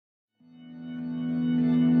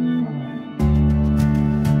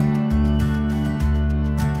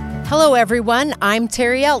Hello, everyone. I'm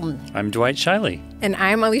Terry Elton. I'm Dwight Shiley. And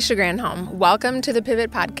I'm Alicia Granholm. Welcome to the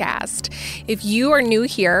Pivot Podcast. If you are new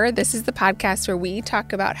here, this is the podcast where we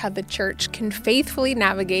talk about how the church can faithfully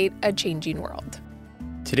navigate a changing world.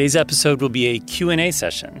 Today's episode will be a Q&A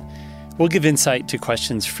session. We'll give insight to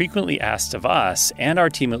questions frequently asked of us and our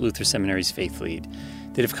team at Luther Seminary's Faith Lead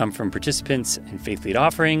that have come from participants in Faith Lead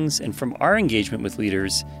offerings and from our engagement with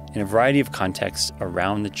leaders in a variety of contexts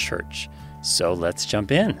around the church. So let's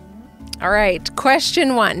jump in. All right,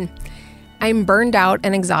 question 1. I'm burned out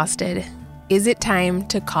and exhausted. Is it time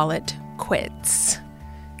to call it quits?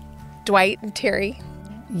 Dwight and Terry?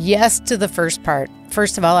 Yes to the first part.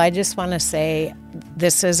 First of all, I just want to say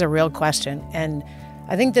this is a real question. And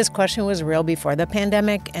I think this question was real before the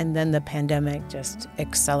pandemic, and then the pandemic just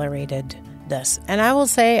accelerated this. And I will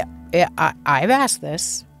say, I've asked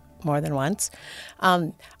this more than once.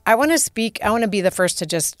 I want to be the first to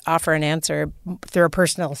just offer an answer through a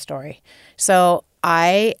personal story. So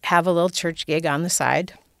I have a little church gig on the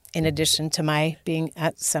side in addition to my being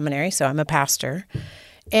at seminary. So I'm a pastor.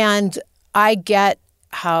 And I get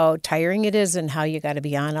how tiring it is and how you got to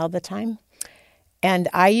be on all the time. And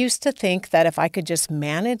I used to think that if I could just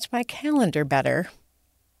manage my calendar better,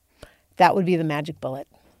 that would be the magic bullet.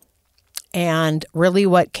 And really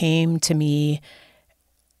what came to me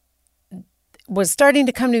was starting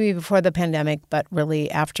to come to me before the pandemic, but really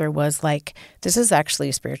after was like, this is actually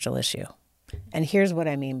a spiritual issue. And here's what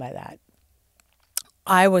I mean by that.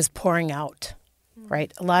 I was pouring out,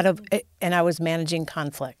 right? And I was managing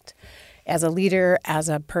conflict. As a leader, as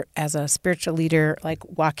a spiritual leader, like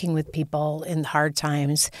walking with people in hard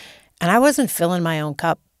times. And I wasn't filling my own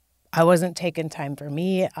cup. I wasn't taking time for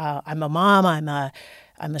me. I'm a mom. I'm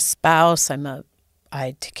a spouse.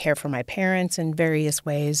 I take care for my parents in various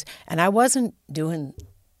ways. And I wasn't doing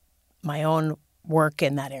my own work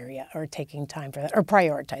in that area or taking time for that or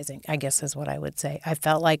prioritizing, I guess is what I would say. I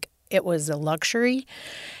felt like it was a luxury.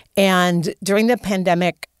 And during the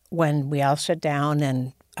pandemic, when we all shut down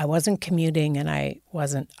and I wasn't commuting and I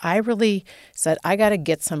really said, I got to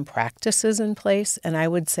get some practices in place. And I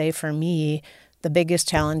would say for me, the biggest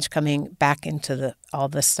challenge coming back into all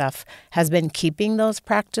this stuff has been keeping those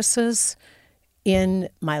practices in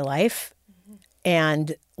my life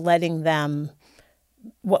and letting them,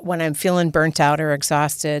 when I'm feeling burnt out or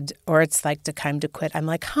exhausted, or it's like the time to quit, I'm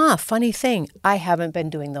like, funny thing, I haven't been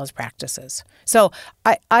doing those practices. So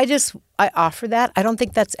I offer that. I don't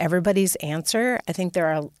think that's everybody's answer. I think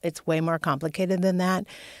it's way more complicated than that.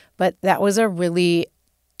 But that was a really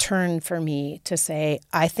turn for me to say,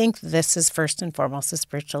 I think this is first and foremost a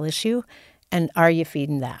spiritual issue. And are you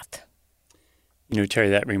feeding that? You know, Terry,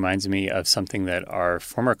 that reminds me of something that our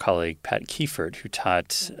former colleague, Pat Kiefert, who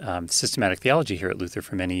taught systematic theology here at Luther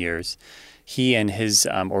for many years, he and his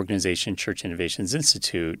organization, Church Innovations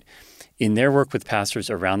Institute, in their work with pastors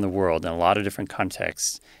around the world in a lot of different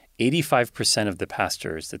contexts, 85% of the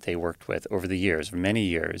pastors that they worked with over the years, for many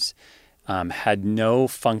years, had no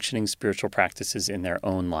functioning spiritual practices in their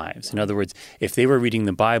own lives. In other words, if they were reading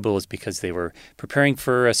the Bible, it's because they were preparing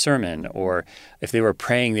for a sermon, or if they were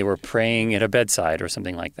praying at a bedside or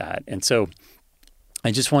something like that. And so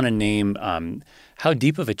I just want to name how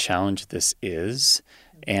deep of a challenge this is.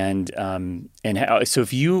 And how, so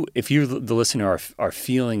if you the listener are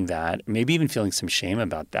feeling that, maybe even feeling some shame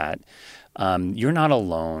about that, you're not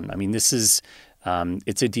alone. I mean, this is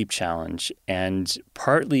it's a deep challenge, and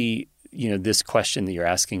partly, this question that you're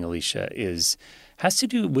asking, Alicia, has to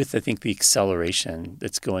do with, I think, the acceleration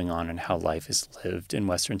that's going on in how life is lived in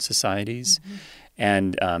Western societies,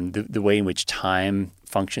 and the way in which time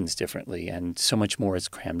functions differently, and so much more is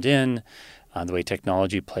crammed in, the way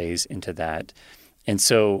technology plays into that. And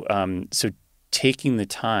so taking the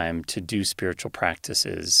time to do spiritual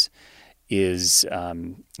practices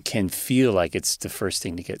can feel like it's the first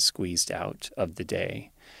thing to get squeezed out of the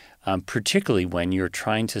day, particularly when you're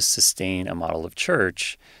trying to sustain a model of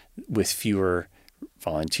church with fewer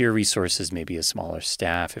volunteer resources, maybe a smaller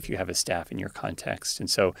staff if you have a staff in your context. And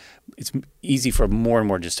so it's easy for more and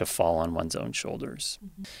more just to fall on one's own shoulders.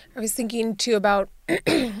 I was thinking too about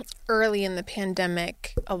early in the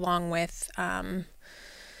pandemic, along with the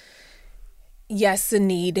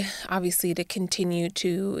need, obviously, to continue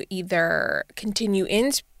to either continue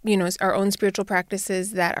in, our own spiritual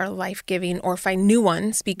practices that are life-giving, or find new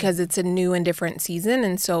ones because it's a new and different season.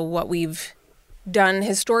 And so what we've done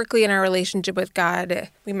historically in our relationship with God,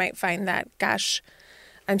 we might find that, gosh,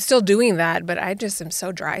 I'm still doing that, but I just am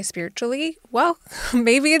so dry spiritually. Well,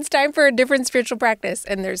 maybe it's time for a different spiritual practice.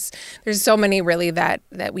 And there's so many really that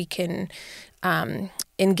we can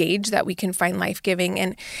engage, that we can find life-giving.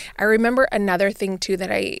 And I remember another thing too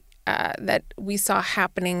that that we saw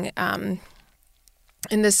happening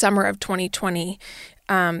in the summer of 2020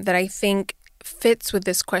 that I think fits with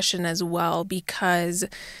this question as well, because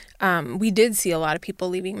we did see a lot of people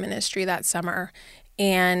leaving ministry that summer.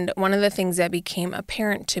 And one of the things that became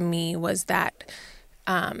apparent to me was that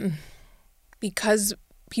because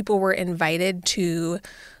people were invited to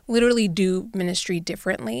literally do ministry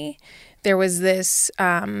differently, there was this,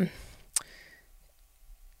 and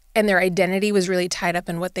their identity was really tied up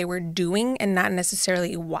in what they were doing and not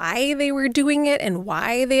necessarily why they were doing it and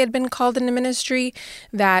why they had been called into ministry,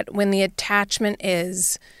 that when the attachment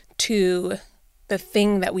is to the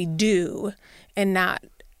thing that we do and not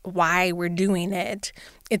why we're doing it,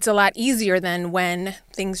 it's a lot easier than when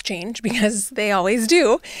things change, because they always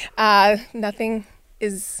do. Nothing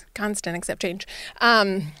is constant except change.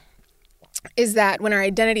 Is that when our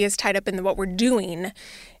identity is tied up in what we're doing,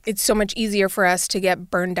 it's so much easier for us to get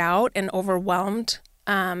burned out and overwhelmed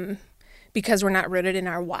because we're not rooted in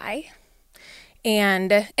our why.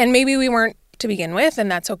 And maybe we weren't to begin with, and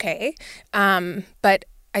that's okay. But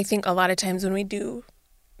I think a lot of times when we do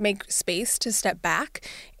make space to step back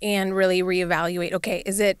and really reevaluate, okay,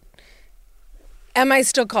 am I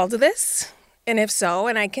still called to this? And if so,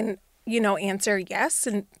 and I can, answer yes,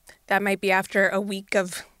 and that might be after a week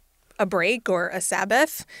of a break or a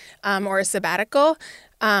Sabbath or a sabbatical,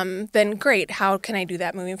 then great. How can I do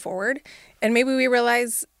that moving forward? And maybe we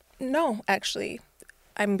realize, no, actually,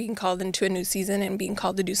 I'm being called into a new season and being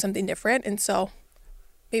called to do something different. And so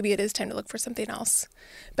maybe it is time to look for something else.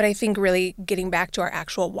 But I think really getting back to our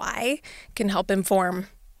actual why can help inform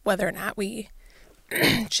whether or not we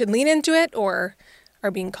should lean into it or are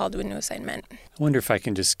being called to a new assignment. I wonder if I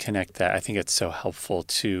can just connect that. I think it's so helpful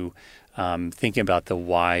to thinking about the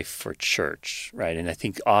why for church, right? And I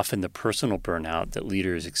think often the personal burnout that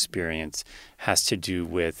leaders experience has to do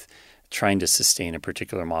with trying to sustain a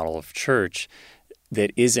particular model of church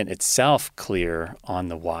that isn't itself clear on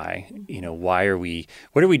the why.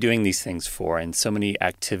 What are we doing these things for? And so many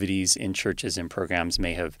activities in churches and programs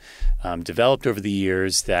may have developed over the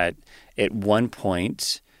years that at one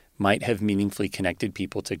point might have meaningfully connected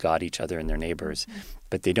people to God, each other, and their neighbors.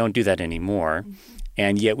 But they don't do that anymore.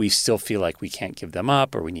 And yet we still feel like we can't give them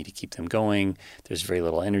up or we need to keep them going. There's very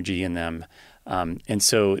little energy in them. And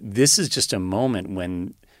so this is just a moment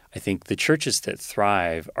when I think the churches that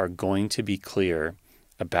thrive are going to be clear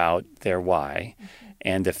about their why.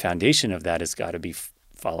 And the foundation of that has got to be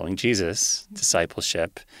following Jesus,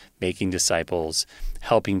 discipleship, making disciples,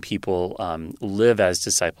 helping people live as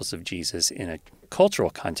disciples of Jesus in a cultural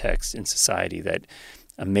context in society that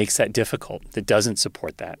makes that difficult, that doesn't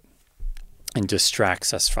support that, and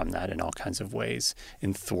distracts us from that in all kinds of ways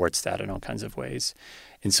and thwarts that in all kinds of ways.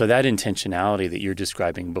 And so that intentionality that you're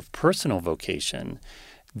describing, both personal vocation,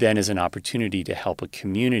 then is an opportunity to help a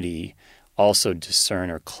community also discern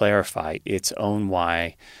or clarify its own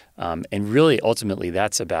why. And really, ultimately,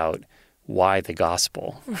 that's about why the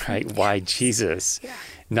gospel, right? Why Jesus,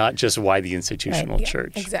 not just why the institutional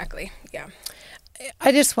church. Exactly, yeah.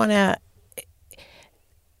 I just want to,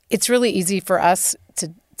 it's really easy for us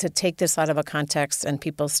to take this out of a context and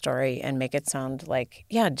people's story and make it sound like,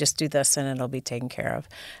 just do this and it'll be taken care of.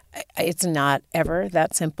 It's not ever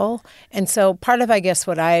that simple. And so part of, I guess,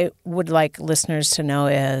 what I would like listeners to know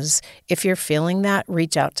is if you're feeling that,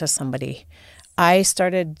 reach out to somebody. I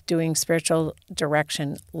started doing spiritual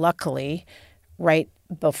direction, luckily, right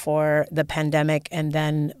before the pandemic, and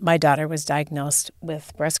then my daughter was diagnosed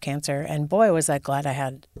with breast cancer, and boy, was I glad I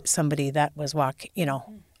had somebody that was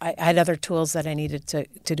I had other tools that I needed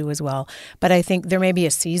to do as well. But I think there may be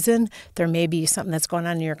a season, there may be something that's going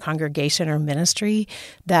on in your congregation or ministry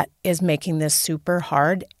that is making this super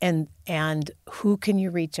hard, and who can you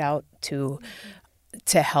reach out to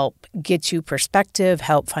help get you perspective,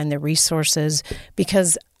 help find the resources?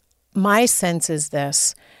 Because my sense is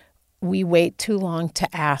this: we wait too long to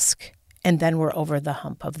ask, and then we're over the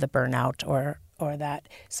hump of the burnout or that.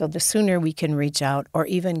 So the sooner we can reach out or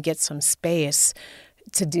even get some space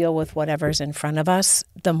to deal with whatever's in front of us,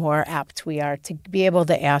 the more apt we are to be able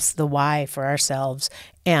to ask the why for ourselves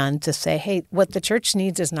and to say, hey, what the church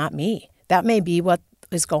needs is not me. That may be what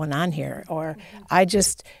is going on here, or I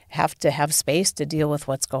just have to have space to deal with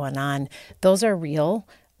what's going on. Those are real,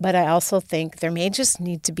 but I also think there may just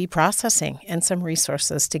need to be processing and some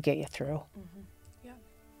resources to get you through.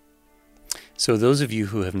 So those of you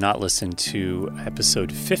who have not listened to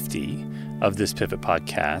episode 50 of this Pivot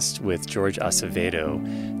podcast with George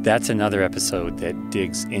Acevedo, that's another episode that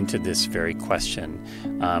digs into this very question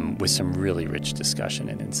with some really rich discussion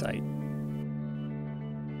and insight.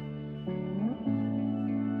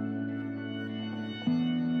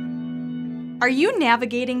 Are you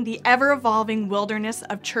navigating the ever-evolving wilderness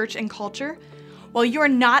of church and culture? Well, you're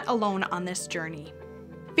not alone on this journey.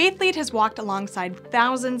 FaithLead has walked alongside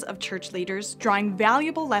thousands of church leaders, drawing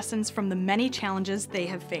valuable lessons from the many challenges they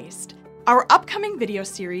have faced. Our upcoming video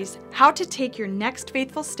series, How to Take Your Next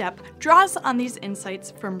Faithful Step, draws on these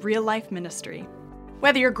insights from real-life ministry.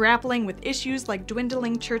 Whether you're grappling with issues like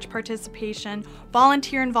dwindling church participation,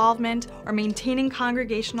 volunteer involvement, or maintaining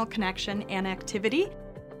congregational connection and activity,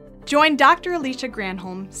 join Dr. Alicia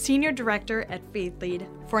Granholm, Senior Director at FaithLead,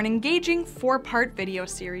 for an engaging 4-part video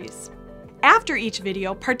series. After each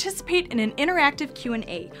video, participate in an interactive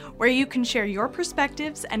Q&A where you can share your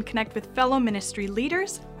perspectives and connect with fellow ministry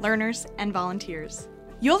leaders, learners, and volunteers.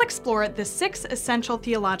 You'll explore the 6 essential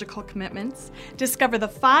theological commitments, discover the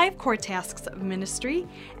 5 core tasks of ministry,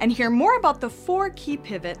 and hear more about the 4 key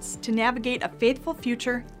pivots to navigate a faithful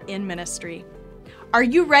future in ministry. Are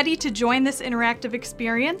you ready to join this interactive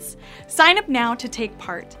experience? Sign up now to take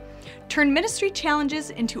part. Turn ministry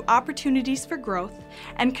challenges into opportunities for growth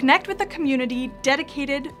and connect with a community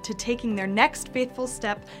dedicated to taking their next faithful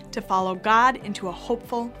step to follow God into a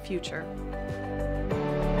hopeful future.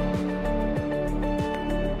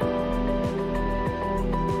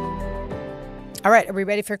 All right, are we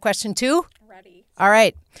ready for question 2? Ready. All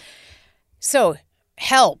right. So,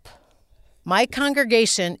 help. My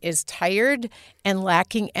congregation is tired and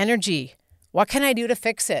lacking energy. What can I do to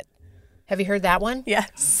fix it? Have you heard that one?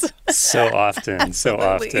 Yes. So often, so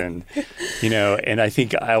often. And I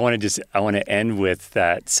think I want to end with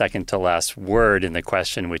that second to last word in the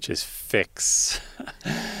question, which is fix.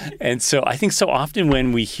 And so I think so often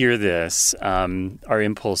when we hear this, our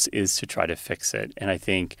impulse is to try to fix it. And I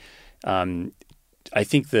think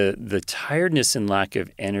the tiredness and lack of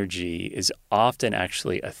energy is often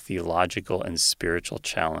actually a theological and spiritual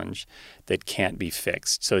challenge that can't be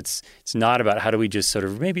fixed. So it's not about how do we just sort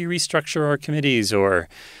of maybe restructure our committees or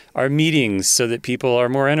our meetings so that people are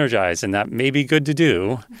more energized, and that may be good to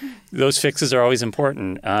do. Mm-hmm. Those fixes are always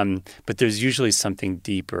important, but there's usually something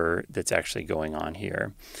deeper that's actually going on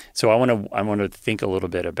here. So I want to think a little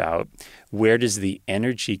bit about where does the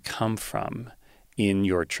energy come from in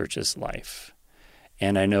your church's life.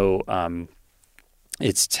 And I know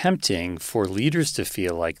it's tempting for leaders to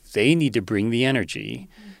feel like they need to bring the energy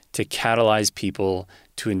to catalyze people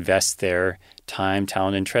to invest their time,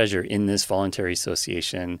 talent, and treasure in this voluntary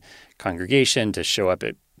association congregation, to show up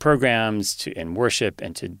at programs and worship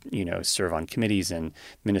and to serve on committees and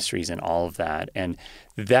ministries and all of that. And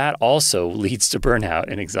that also leads to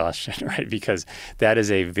burnout and exhaustion, right? Because that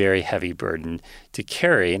is a very heavy burden to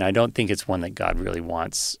carry. And I don't think it's one that God really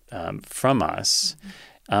wants from us.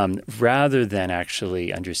 Rather than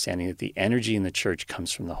actually understanding that the energy in the church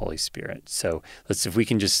comes from the Holy Spirit. So if we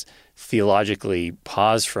can just theologically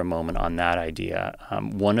pause for a moment on that idea.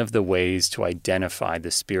 One of the ways to identify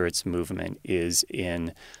the Spirit's movement is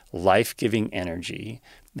in life-giving energy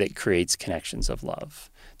that creates connections of love.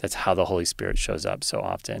 That's how the Holy Spirit shows up so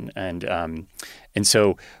often. And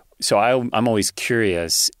so I'm always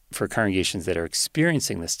curious for congregations that are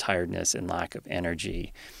experiencing this tiredness and lack of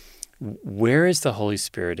energy. Where is the Holy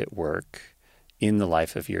Spirit at work in the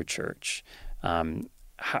life of your church?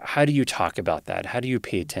 How do you talk about that? How do you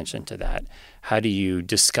pay attention to that? How do you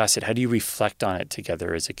discuss it? How do you reflect on it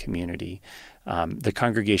together as a community? The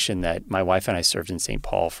congregation that my wife and I served in St.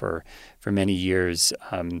 Paul for many years,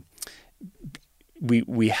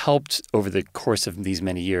 we helped over the course of these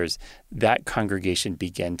many years, that congregation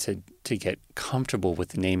began to get comfortable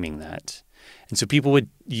with naming that. And so people would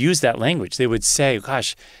use that language. They would say,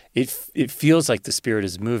 gosh, it feels like the Spirit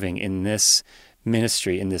is moving in this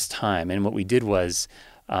ministry in this time. And what we did was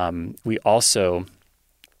we also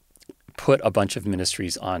put a bunch of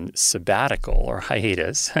ministries on sabbatical or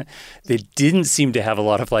hiatus that didn't seem to have a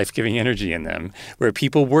lot of life-giving energy in them, where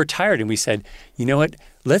people were tired. And we said, you know what,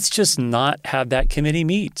 let's just not have that committee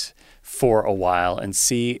meet for a while and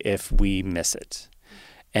see if we miss it.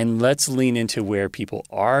 And let's lean into where people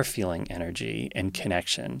are feeling energy and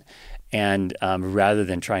connection, and rather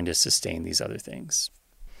than trying to sustain these other things.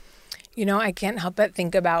 I can't help but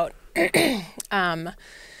think about,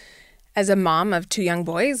 as a mom of 2 young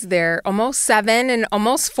boys, they're almost 7 and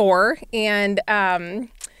almost 4. And,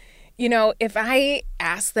 if I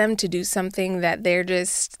ask them to do something that they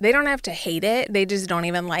don't have to hate it, they just don't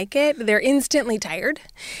even like it, they're instantly tired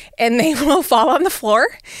and they will fall on the floor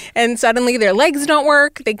and suddenly their legs don't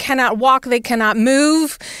work. They cannot walk. They cannot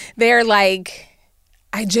move. They're like,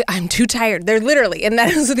 I'm too tired. They're literally, and that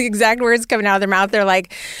is the exact words coming out of their mouth. They're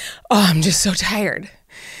like, oh, I'm just so tired.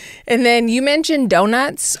 And then you mentioned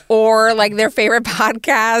donuts or like their favorite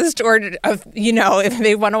podcast or, if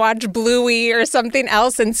they want to watch Bluey or something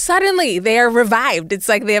else, and suddenly they are revived. It's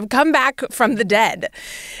like they have come back from the dead.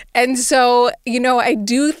 And so, I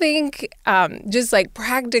do think just like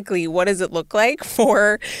practically, what does it look like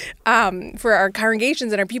for our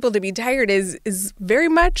congregations and our people to be tired is very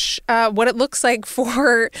much what it looks like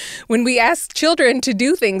for when we ask children to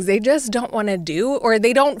do things they just don't want to do, or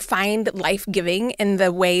they don't find life-giving in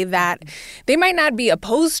the way that they might not be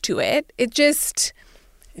opposed to it. It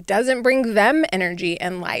doesn't bring them energy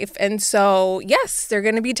and life. And so, yes, they're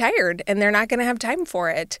going to be tired and they're not going to have time for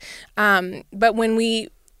it. But when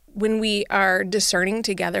we are discerning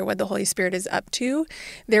together what the Holy Spirit is up to,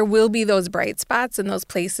 there will be those bright spots and those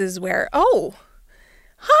places where,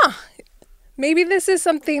 maybe this is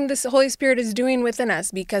something this Holy Spirit is doing within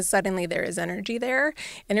us, because suddenly there is energy there.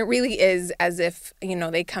 And it really is as if,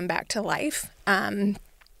 they come back to life.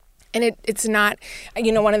 And it's not,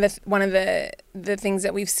 one of the things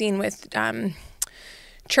that we've seen with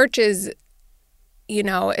churches,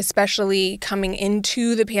 especially coming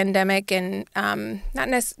into the pandemic and not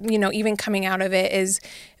necessarily, even coming out of it, is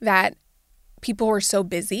that people were so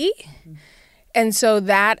busy. Mm-hmm. And so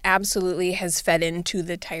that absolutely has fed into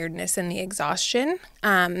the tiredness and the exhaustion.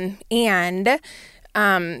 And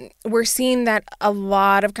we're seeing that a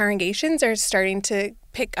lot of congregations are starting to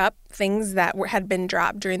pick up things that had been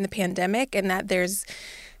dropped during the pandemic, and that there's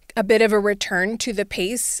a bit of a return to the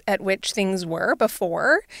pace at which things were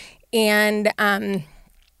before. And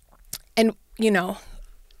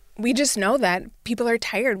we just know that people are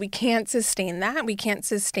tired. We can't sustain that. We can't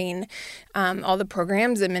sustain all the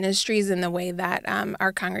programs and ministries in the way that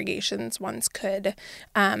our congregations once could.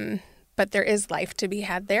 But there is life to be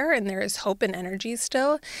had there, and there is hope and energy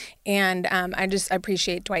still. And I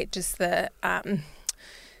appreciate, Dwight, just the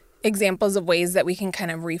examples of ways that we can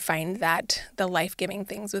kind of refine the life-giving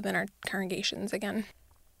things within our congregations again.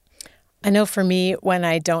 I know for me, when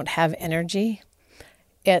I don't have energy,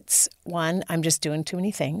 it's one, I'm just doing too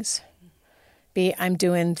many things. B, I'm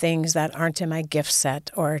doing things that aren't in my gift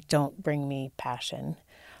set or don't bring me passion.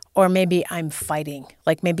 Or maybe I'm fighting.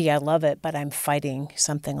 Like maybe I love it, but I'm fighting,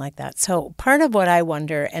 something like that. So part of what I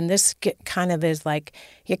wonder, and this kind of is like,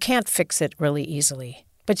 you can't fix it really easily,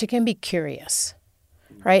 but you can be curious,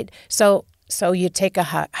 right? So you take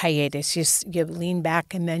a hiatus, you lean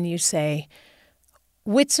back, and then you say,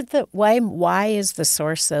 why is the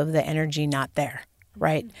source of the energy not there?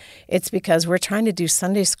 Right? It's because we're trying to do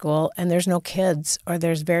Sunday school and there's no kids, or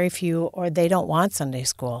there's very few, or they don't want Sunday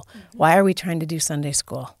school. Mm-hmm. Why are we trying to do Sunday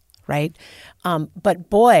school? Right? But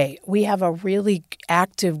boy, we have a really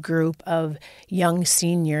active group of young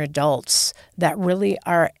senior adults that really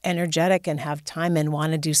are energetic and have time and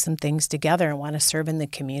want to do some things together and want to serve in the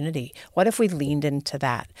community. What if we leaned into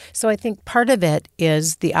that? So I think part of it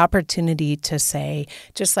is the opportunity to say,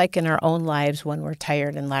 just like in our own lives when we're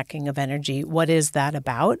tired and lacking of energy, what is that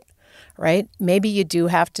about? Right? Maybe you do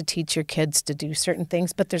have to teach your kids to do certain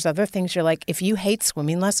things, but there's other things you're like, if you hate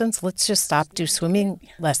swimming lessons, let's just stop do swimming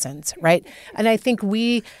lessons, right? And I think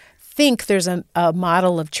we think there's a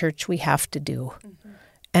model of church we have to do. Mm-hmm.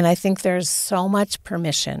 And I think there's so much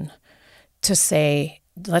permission to say,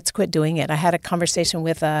 let's quit doing it. I had a conversation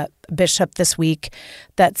with a bishop this week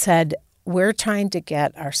that said, we're trying to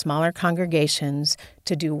get our smaller congregations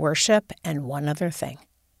to do worship and one other thing.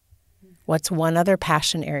 What's one other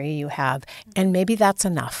passion area you have? And maybe that's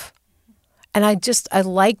enough. And I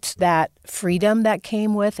liked that freedom that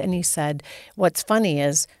came with. And he said, what's funny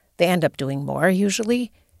is they end up doing more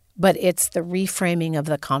usually, but it's the reframing of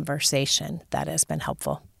the conversation that has been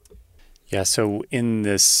helpful. Yeah, so in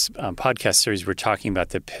this podcast series, we're talking about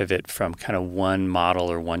the pivot from kind of one model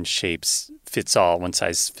or one one size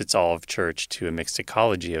fits all of church to a mixed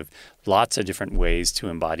ecology of lots of different ways to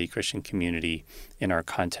embody Christian community in our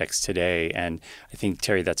context today. And I think,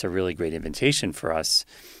 Terry, that's a really great invitation for us.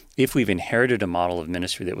 If we've inherited a model of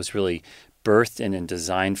ministry that was really birthed in and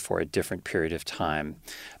designed for a different period of time.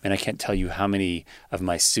 I mean, I can't tell you how many of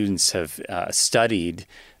my students have studied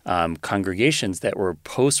congregations that were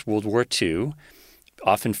post-World War II,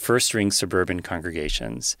 often first-ring suburban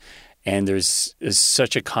congregations. And there's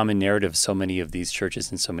such a common narrative, so many of these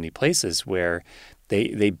churches in so many places where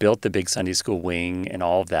they built the big Sunday school wing and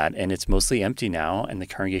all of that, and it's mostly empty now, and the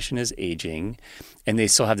congregation is aging, and they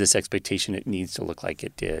still have this expectation it needs to look like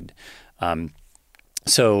it did.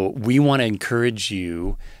 So we want to encourage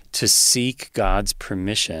you to seek God's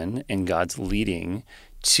permission and God's leading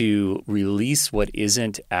to release what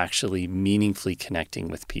isn't actually meaningfully connecting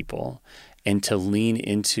with people and to lean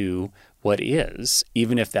into what is,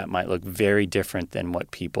 even if that might look very different than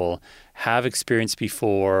what people have experienced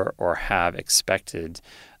before or have expected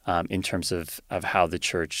in terms of how the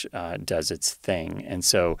church does its thing. And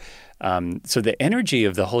so the energy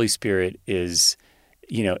of the Holy Spirit is,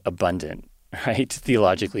 abundant, right?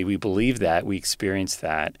 Theologically, we believe that, we experience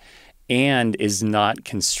that, and is not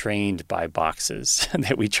constrained by boxes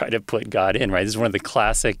that we try to put God in, right? This is one of the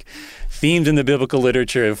classic themes in the biblical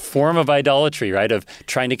literature, a form of idolatry, right? Of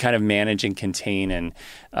trying to kind of manage and contain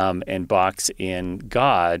and box in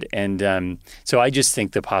God. And so I just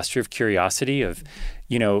think the posture of curiosity of,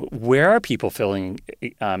 where are people feeling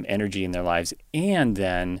energy in their lives? And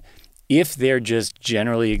then if they're just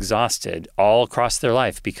generally exhausted all across their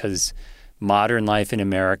life because modern life in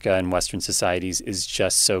America and Western societies is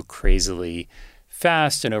just so crazily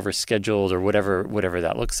fast and overscheduled, or whatever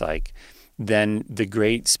that looks like, then the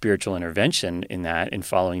great spiritual intervention in that, in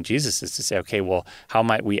following Jesus, is to say, okay, well, how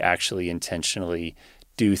might we actually intentionally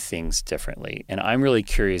do things differently? And I'm really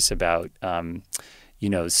curious about,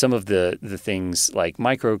 some of the things like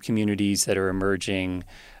micro communities that are emerging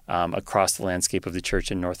across the landscape of the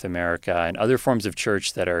church in North America, and other forms of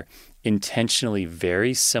church that are intentionally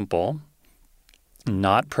very simple,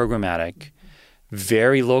 not programmatic,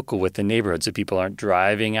 very local with the neighborhood, so people aren't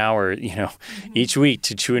driving each week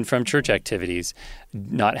to and from church activities,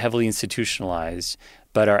 not heavily institutionalized,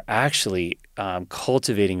 but are actually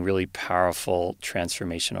cultivating really powerful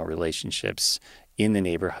transformational relationships in the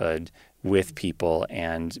neighborhood with people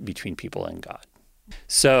and between people and God.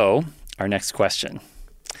 So our next question.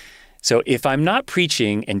 So if I'm not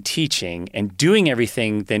preaching and teaching and doing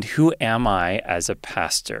everything, then who am I as a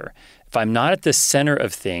pastor? If I'm not at the center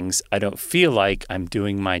of things, I don't feel like I'm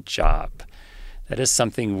doing my job. That is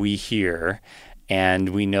something we hear, and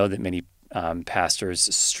we know that many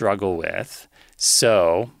pastors struggle with.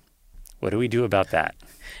 So what do we do about that?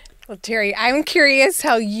 Well, Terry, I'm curious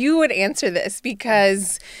how you would answer this,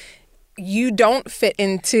 because you don't fit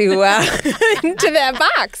into that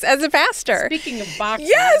box as a pastor. Speaking of boxes.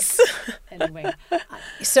 Yes. Anyway,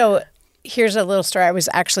 so here's a little story. I was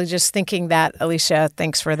actually just thinking that, Alicia,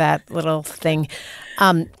 thanks for that little thing.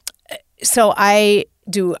 So I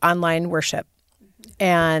do online worship,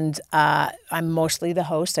 and I'm mostly the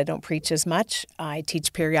host. I don't preach as much. I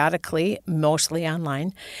teach periodically, mostly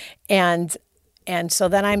online. And so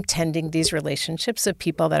then I'm tending these relationships of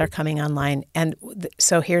people that are coming online. And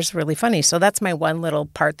so here's really funny. So that's my one little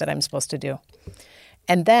part that I'm supposed to do.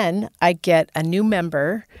 And then I get a new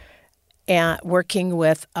member and working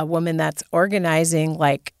with a woman that's organizing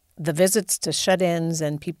like the visits to shut-ins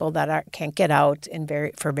and people that can't get out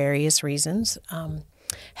for various reasons,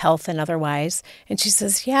 health and otherwise. And she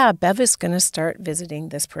says, yeah, Bev is going to start visiting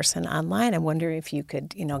this person online. I wonder if you could,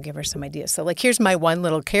 give her some ideas. So here's my one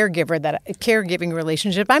little caregiving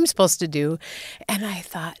relationship I'm supposed to do. And I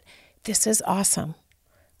thought, this is awesome.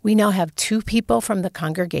 We now have 2 people from the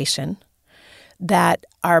congregation that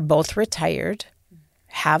are both retired,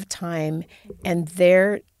 have time, and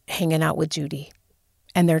they're hanging out with Judy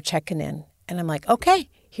and they're checking in. And I'm like, okay,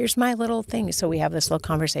 here's my little thing. So we have this little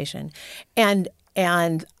conversation. And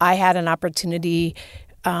I had an opportunity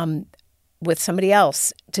with somebody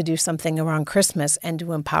else to do something around Christmas and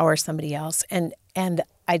to empower somebody else. And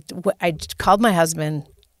I called my husband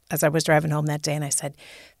as I was driving home that day, and I said,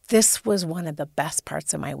 this was one of the best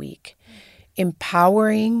parts of my week.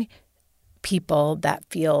 Empowering people that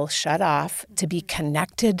feel shut off to be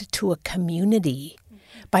connected to a community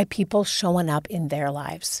by people showing up in their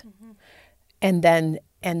lives. And then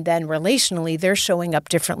relationally, they're showing up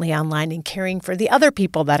differently online and caring for the other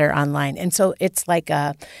people that are online. And so it's like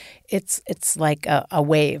a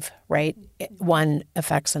wave, right? One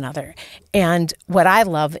affects another. And what I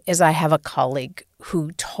love is I have a colleague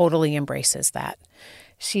who totally embraces that.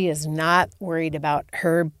 She is not worried about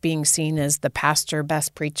her being seen as the pastor,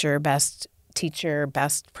 best preacher, best teacher,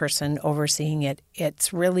 best person overseeing it.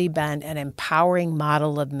 It's really been an empowering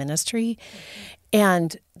model of ministry.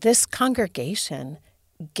 And this congregation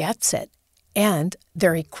gets it, and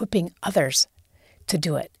they're equipping others to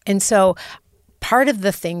do it. And so part of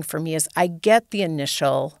the thing for me is I get the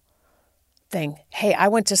initial thing. Hey, I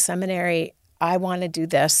went to seminary. I want to do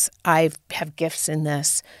this. I have gifts in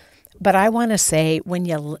this. But I want to say, when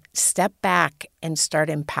you step back and start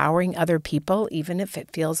empowering other people, even if it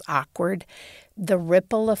feels awkward, the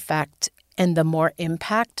ripple effect and the more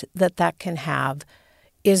impact that can have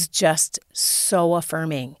is just so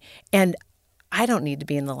affirming. And I don't need to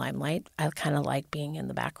be in the limelight. I kind of like being in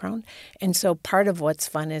the background. And so part of what's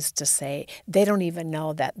fun is to say they don't even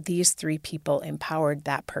know that these 3 people empowered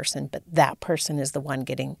that person, but that person is the one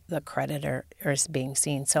getting the credit or is being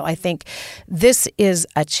seen. So I think this is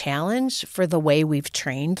a challenge for the way we've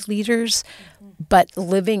trained leaders, but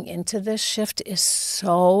living into this shift is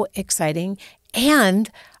so exciting. And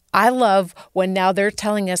I love when now they're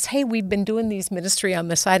telling us, hey, we've been doing these ministry on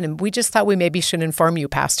the side, and we just thought we maybe should inform you,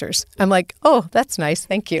 pastors. I'm like, oh, that's nice.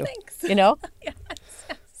 Thank you. Thanks. You know? Yes.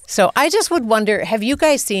 So I just would wonder, have you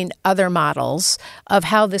guys seen other models of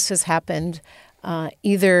how this has happened,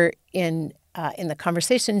 either in the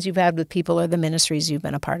conversations you've had with people or the ministries you've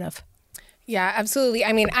been a part of? Yeah, absolutely.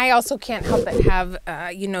 I mean, I also can't help but have,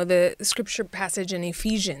 the scripture passage in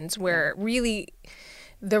Ephesians where really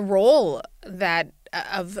the role that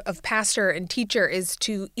of pastor and teacher is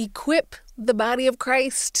to equip the body of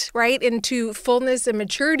Christ, right, into fullness and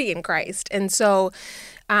maturity in Christ. And so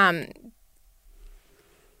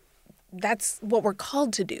that's what we're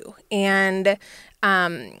called to do. And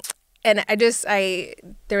there was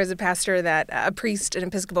a pastor a priest, an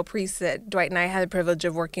Episcopal priest that Dwight and I had the privilege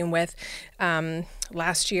of working with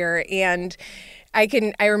last year. And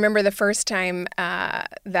I remember the first time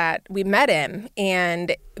that we met him,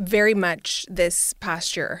 and very much this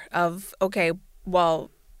posture of, okay,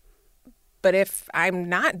 well, but if I'm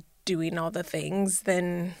not doing all the things,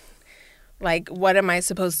 then like, what am I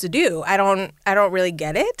supposed to do? I don't really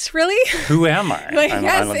get it, really. Who am I?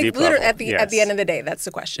 Literally, at the end of the day, that's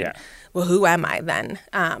the question. Yeah. Well, who am I then?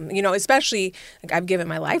 Especially like I've given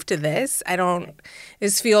my life to this.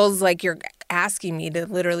 This feels like you're asking me to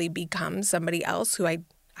literally become somebody else who I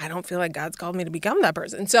don't feel like God's called me to become that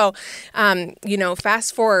person. So,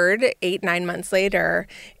 fast forward 8-9 months later,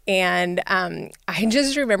 and I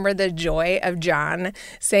just remember the joy of John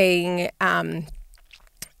saying,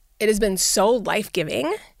 it has been so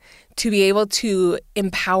life-giving to be able to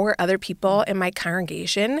empower other people in my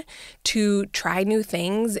congregation to try new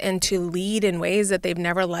things and to lead in ways that they've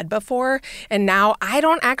never led before. And now I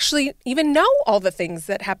don't actually even know all the things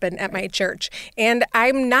that happen at my church, and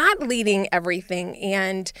I'm not leading everything.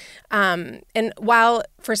 And while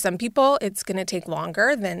for some people it's going to take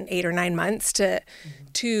longer than 8 or 9 months to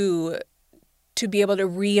be able to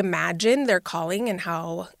reimagine their calling and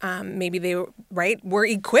how maybe they were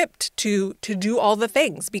equipped to do all the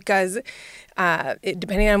things, because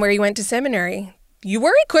depending on where you went to seminary, you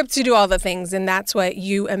were equipped to do all the things, and that's what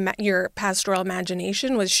your pastoral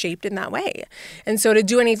imagination was shaped in that way. And so to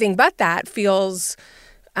do anything but that feels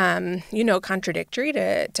contradictory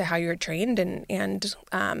to how you're trained and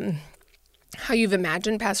how you've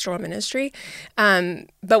imagined pastoral ministry.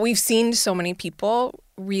 But we've seen so many people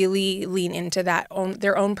really lean into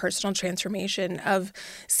their own personal transformation of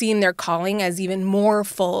seeing their calling as even more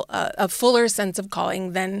a fuller sense of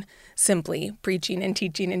calling than simply preaching and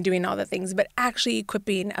teaching and doing all the things, but actually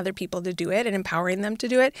equipping other people to do it and empowering them to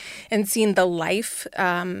do it, and seeing the life,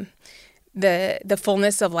 the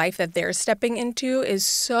fullness of life that they're stepping into is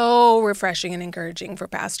so refreshing and encouraging for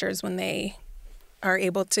pastors when they are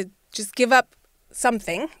able to just give up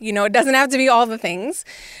something. It doesn't have to be all the things,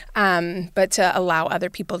 but to allow other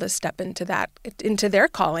people to step into their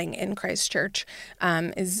calling in Christ Church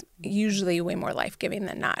is usually way more life-giving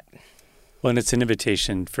than not. Well, and it's an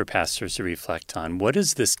invitation for pastors to reflect on, what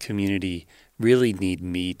does this community really need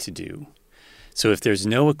me to do? So if there's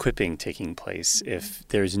no equipping taking place, if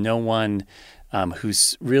there's no one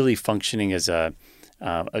who's really functioning as a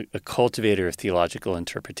cultivator of theological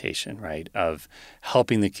interpretation, right, of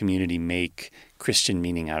helping the community make Christian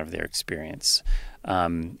meaning out of their experience,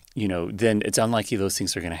 then it's unlikely those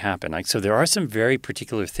things are going to happen. So there are some very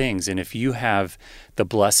particular things, and if you have the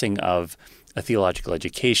blessing of a theological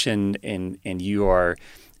education and you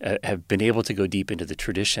have been able to go deep into the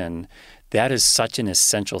tradition, that is such an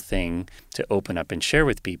essential thing to open up and share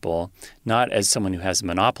with people, not as someone who has a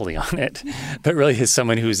monopoly on it, but really as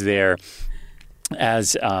someone who's there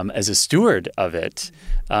as a steward of it,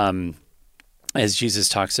 as Jesus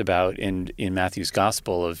talks about in Matthew's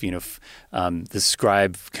gospel of the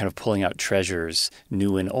scribe kind of pulling out treasures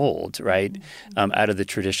new and old, right, out of the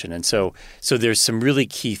tradition. And so there's some really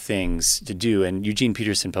key things to do. And Eugene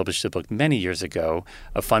Peterson published a book many years ago,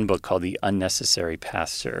 a fun book called The Unnecessary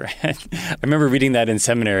Pastor. I remember reading that in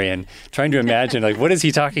seminary and trying to imagine, what is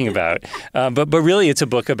he talking about? But really, it's a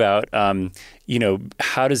book about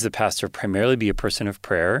how does the pastor primarily be a person of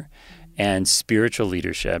prayer and spiritual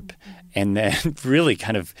leadership, and then really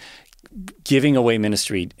kind of giving away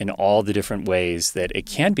ministry in all the different ways that it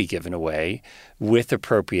can be given away, with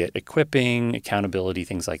appropriate equipping, accountability,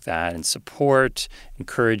 things like that, and support,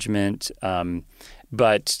 encouragement,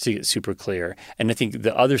 But to get super clear. And I think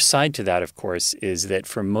the other side to that, of course, is that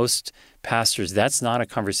for most pastors, that's not a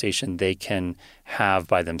conversation they can have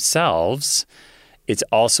by themselves. It's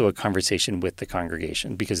also a conversation with the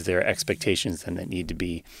congregation because there are expectations then that need to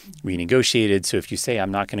be renegotiated. So if you say,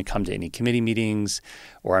 I'm not going to come to any committee meetings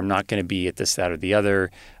or I'm not going to be at this, that, or the other,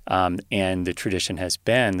 and the tradition has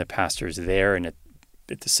been the pastor's there and at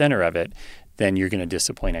the center of it, then you're going to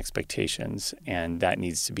disappoint expectations. And that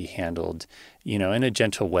needs to be handled, in a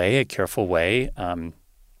gentle way, a careful way,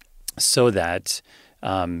 so that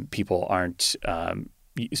people aren't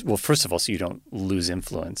well, first of all, so you don't lose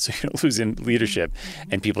influence, so you don't lose in leadership,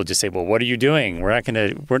 and people just say, "Well, what are you doing?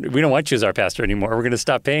 We don't want you as our pastor anymore. We're going to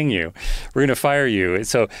stop paying you. We're going to fire you." And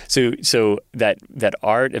so that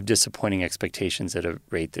art of disappointing expectations at a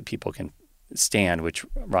rate that people can stand, which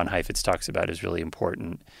Ron Heifetz talks about, is really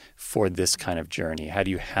important for this kind of journey. How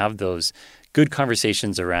do you have those good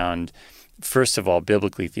conversations around? First of all,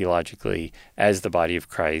 biblically, theologically, as the body of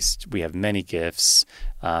Christ, we have many gifts,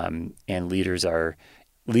 and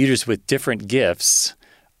leaders with different gifts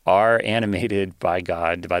are animated by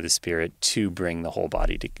God, by the Spirit, to bring the whole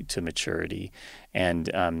body to maturity.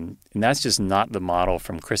 And that's just not the model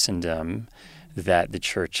from Christendom that the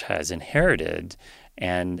church has inherited.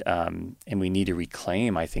 And we need to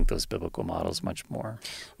reclaim, I think, those biblical models much more.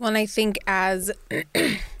 Well, and I think as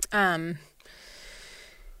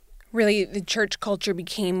really the church culture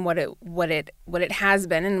became what it has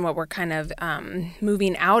been and what we're kind of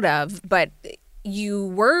moving out of, but you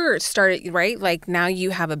were started, right? Like now you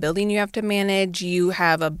have a building you have to manage, you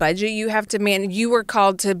have a budget you have to manage, you were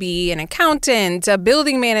called to be an accountant, a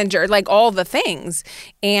building manager, like all the things.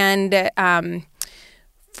 And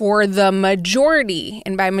for the majority,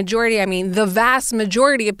 and by majority I mean the vast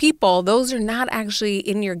majority of people, those are not actually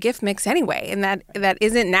in your gift mix anyway, and that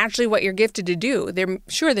isn't naturally what you're gifted to do. There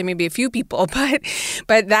may be a few people,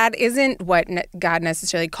 but that isn't what God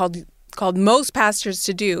necessarily called most pastors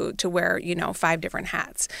to do, to wear 5 different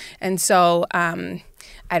hats. And so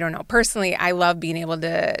I don't know. Personally, I love being able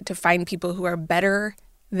to find people who are better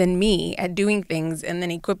than me at doing things and then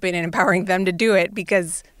equipping and empowering them to do it,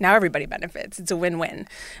 because now everybody benefits. It's a win-win.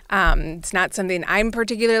 It's not something I'm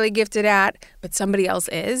particularly gifted at, but somebody else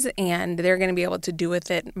is, and they're going to be able to do with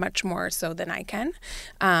it much more so than I can.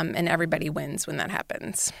 And everybody wins when that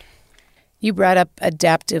happens. You brought up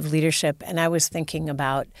adaptive leadership, and I was thinking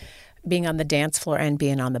about being on the dance floor and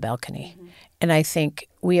being on the balcony. Mm-hmm. And I think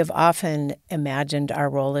we have often imagined our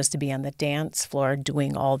role as to be on the dance floor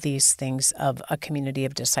doing all these things of a community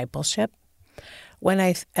of discipleship. When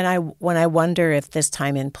I wonder if this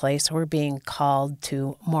time and place we're being called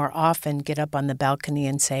to more often get up on the balcony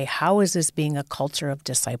and say, how is this being a culture of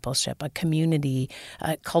discipleship, a community,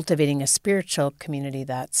 cultivating a spiritual community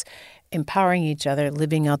that's empowering each other,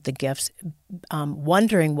 living out the gifts,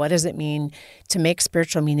 wondering what does it mean to make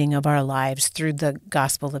spiritual meaning of our lives through the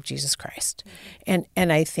gospel of Jesus Christ. And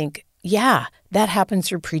I think, yeah, that happens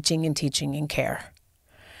through preaching and teaching and care.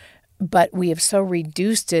 But we have so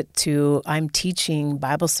reduced it to I'm teaching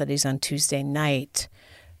Bible studies on Tuesday night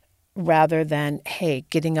rather than, hey,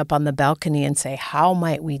 getting up on the balcony and say, how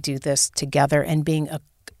might we do this together, and being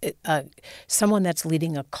someone that's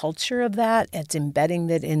leading a culture of that, it's embedding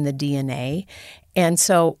that in the DNA. And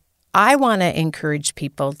so I want to encourage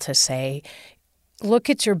people to say, look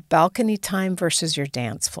at your balcony time versus your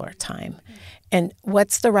dance floor time. And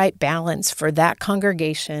what's the right balance for that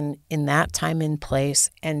congregation in that time and place,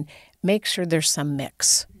 and make sure there's some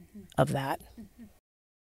mix of that.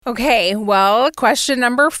 Okay, well, question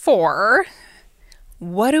number 4.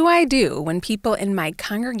 What do I do when people in my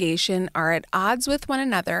congregation are at odds with one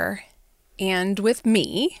another and with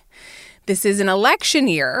me? This is an election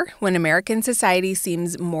year when American society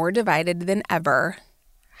seems more divided than ever.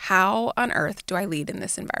 How on earth do I lead in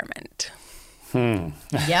this environment?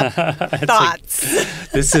 Yep. Thoughts?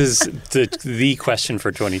 This is the question for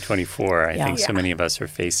 2024. I think so many of us are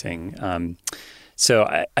facing.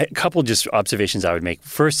 So a couple just observations I would make.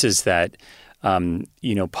 First is that,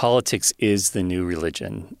 politics is the new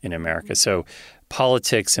religion in America. So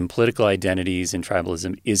politics and political identities and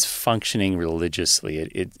tribalism is functioning religiously.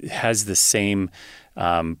 It has the same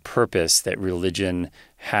purpose that religion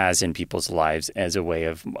has in people's lives as a way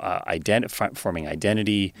of forming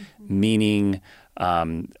identity, meaning,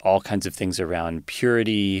 all kinds of things around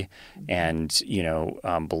purity and,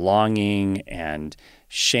 belonging and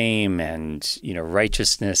shame and,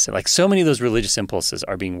 righteousness. Like so many of those religious impulses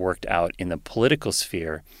are being worked out in the political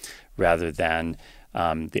sphere rather than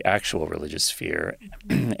the actual religious sphere.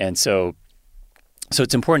 And so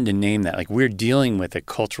it's important to name that. Like we're dealing with a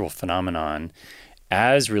cultural phenomenon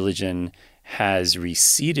as religion has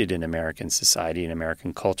receded in American society and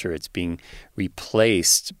American culture. It's being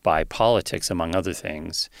replaced by politics, among other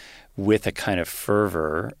things, with a kind of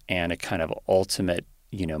fervor and a kind of ultimate,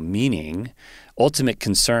 meaning, ultimate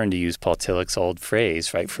concern, to use Paul Tillich's old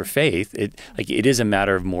phrase, right, for faith. It is a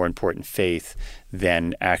matter of more important faith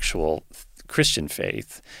than actual Christian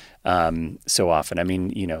faith. So often,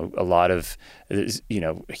 a lot of,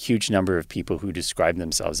 a huge number of people who describe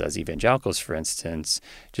themselves as evangelicals, for instance,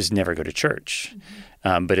 just never go to church.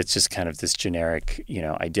 But it's just kind of this generic,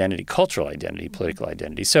 identity, cultural identity, political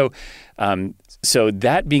identity. So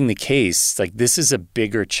that being the case, this is a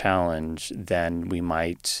bigger challenge than we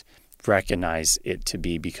might recognize it to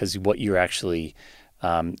be, because what you're actually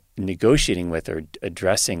negotiating with or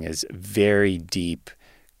addressing is very deep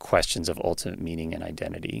questions of ultimate meaning and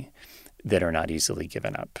identity that are not easily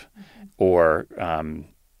given up or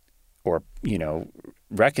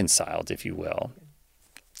reconciled, if you will.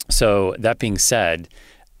 So that being said,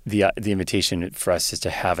 the invitation for us is to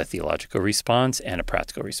have a theological response and a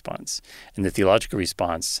practical response. And the theological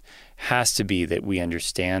response has to be that we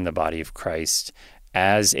understand the body of Christ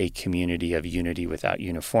as a community of unity without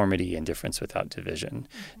uniformity and difference without division,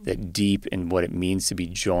 that deep in what it means to be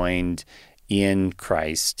joined in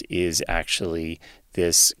Christ is actually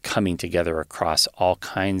this coming together across all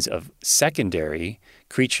kinds of secondary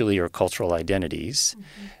creaturely or cultural identities.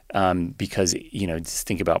 Because, just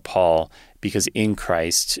think about Paul, because in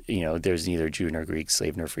Christ, there's neither Jew nor Greek,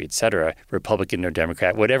 slave nor free, etc., Republican nor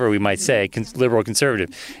Democrat, whatever we might say, liberal, conservative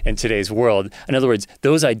in today's world. In other words,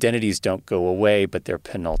 those identities don't go away, but they're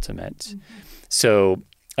penultimate. So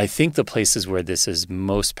I think the places where this is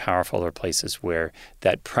most powerful are places where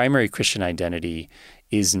that primary Christian identity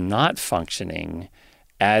is not functioning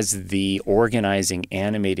as the organizing,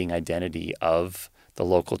 animating identity of the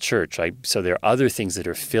local church. Right? So there are other things that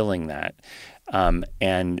are filling that,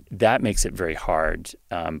 and that makes it very hard.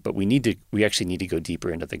 But we actually need to go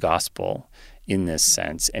deeper into the gospel in this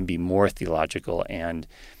sense and be more theological and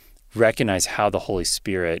recognize how the Holy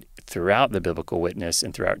Spirit, throughout the biblical witness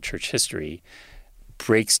and throughout church history,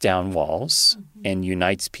 breaks down walls and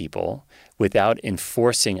unites people without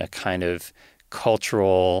enforcing a kind of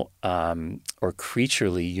cultural or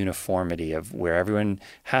creaturely uniformity of where everyone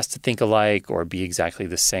has to think alike or be exactly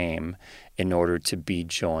the same in order to be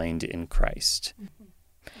joined in Christ.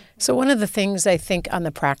 So one of the things I think on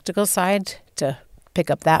the practical side, to pick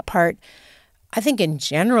up that part, I think in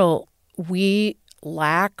general, we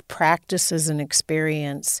lack practices and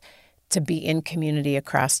experience to be in community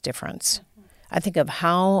across difference. I think of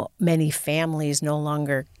how many families no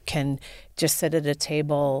longer can just sit at a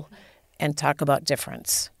table and talk about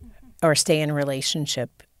difference or stay in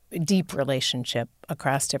relationship, deep relationship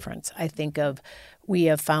across difference. I think of we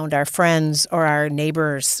have found our friends or our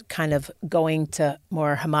neighbors kind of going to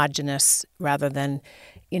more homogenous rather than,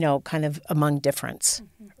 kind of among difference,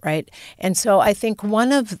 right? And so I think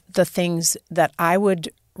one of the things that I would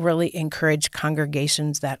really encourage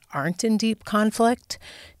congregations that aren't in deep conflict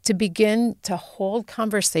to begin to hold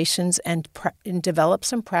conversations and develop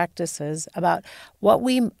some practices about what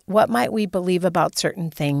might we believe about certain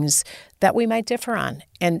things that we might differ on,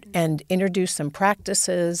 and introduce some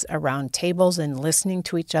practices around tables and listening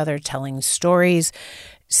to each other, telling stories,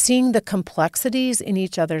 seeing the complexities in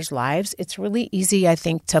each other's lives. It's really easy, I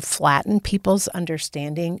think, to flatten people's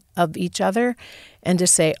understanding of each other and to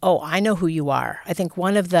say, oh, I know who you are. I think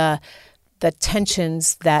one of the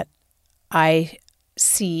tensions that I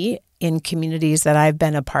see in communities that I've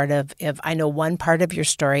been a part of, if I know one part of your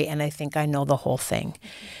story and I think I know the whole thing.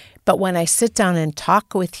 But when I sit down and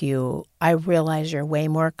talk with you, I realize you're way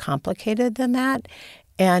more complicated than that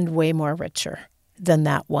and way more richer than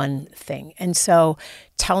that one thing. And so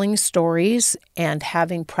telling stories and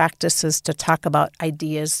having practices to talk about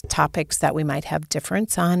ideas, topics that we might have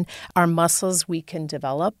difference on, are muscles we can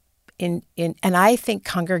develop in and I think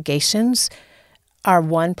congregations are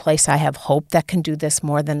one place I have hope that can do this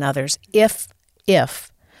more than others if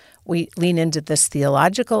we lean into this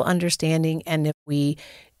theological understanding, and if we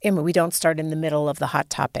don't start in the middle of the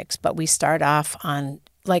hot topics, but we start off on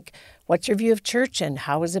what's your view of church and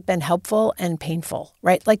how has it been helpful and painful,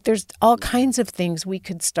 right? There's all kinds of things we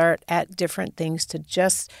could start at, different things to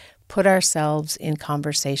just put ourselves in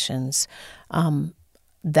conversations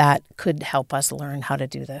that could help us learn how to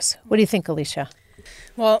do this. What do you think, Alicia?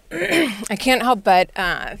 Well, I can't help but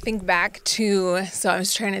think back to, so I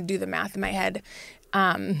was trying to do the math in my head.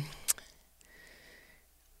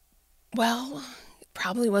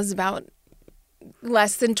 Probably was about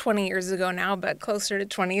less than 20 years ago now, but closer to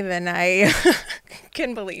 20 than I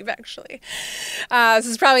can believe, actually. This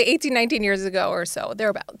is probably 18, 19 years ago or so,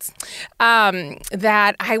 thereabouts,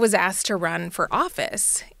 that I was asked to run for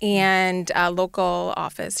office, and a local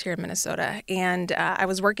office here in Minnesota. And I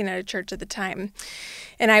was working at a church at the time.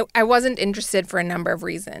 And I wasn't interested for a number of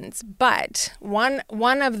reasons. But one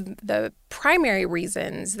of the primary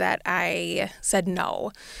reasons that I said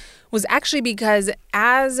no was actually because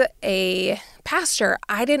as a pastor,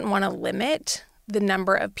 I didn't want to limit the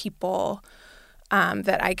number of people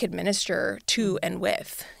that I could minister to and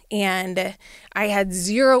with. And I had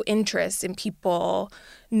zero interest in people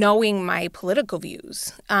knowing my political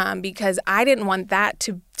views because I didn't want that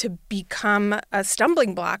to become a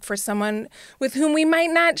stumbling block for someone with whom we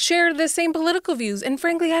might not share the same political views. And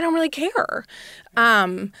frankly, I don't really care.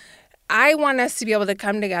 I want us to be able to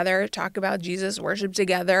come together, talk about Jesus, worship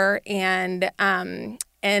together, and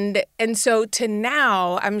so to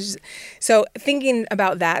now, I'm just so thinking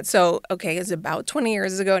about that. So okay, it's about 20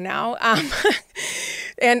 years ago now,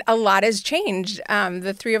 and a lot has changed.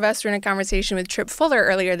 The three of us were in a conversation with Tripp Fuller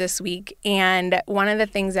earlier this week, and one of the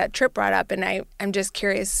things that Tripp brought up, and I'm just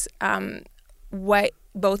curious what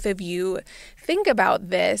both of you think about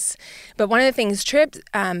this. But one of the things Tripp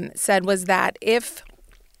said was that if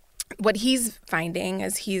what he's finding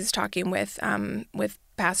as he's talking with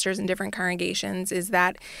pastors in different congregations is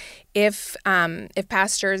that if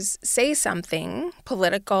pastors say something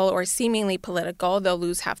political or seemingly political, they'll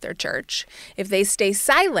lose half their church. If they stay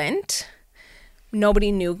silent, nobody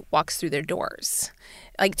new walks through their doors.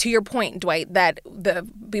 Like to your point, Dwight, that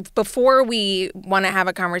before we want to have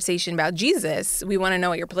a conversation about Jesus, we want to know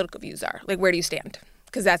what your political views are. Like, where do you stand?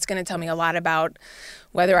 Because that's going to tell me a lot about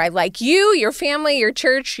whether I like you, your family, your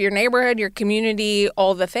church, your neighborhood, your community,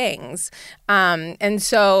 all the things. And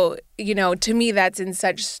so, to me, that's in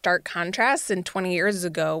such stark contrast than 20 years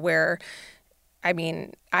ago where, I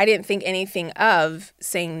didn't think anything of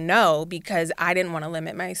saying no because I didn't want to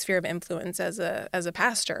limit my sphere of influence as a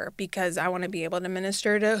pastor because I want to be able to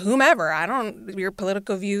minister to whomever. Your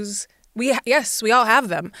political views, we all have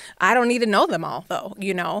them. I don't need to know them all, though,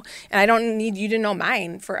 and I don't need you to know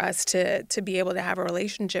mine for us to be able to have a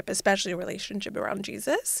relationship, especially a relationship around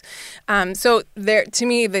Jesus. So there, to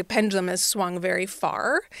me, the pendulum has swung very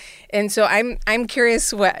far, and so I'm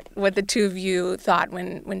curious what the two of you thought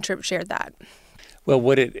when Tripp shared that. Well,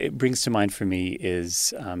 what it brings to mind for me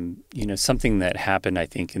is, something that happened, I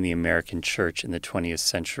think, in the American church in the 20th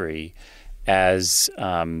century as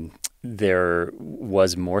there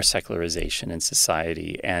was more secularization in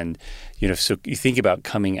society. And, so you think about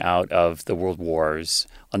coming out of the world wars.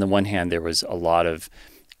 On the one hand, there was a lot of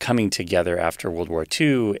coming together after World War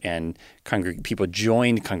II, and people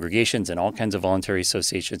joined congregations and all kinds of voluntary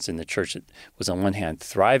associations in the church. It was, on one hand,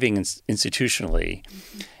 thriving institutionally.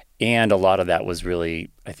 Mm-hmm. And a lot of that was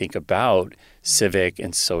really, I think, about civic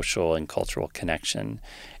and social and cultural connection.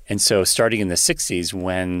 And so starting in the 60s,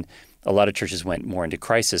 when a lot of churches went more into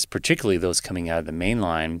crisis, particularly those coming out of the main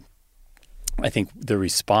line, I think the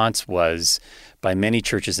response was by many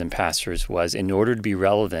churches and pastors was, in order to be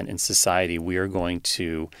relevant in society, we are going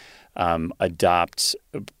to adopt,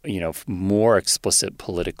 more explicit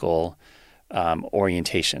political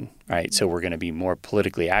orientation, right? So we're going to be more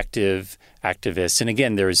politically activists. And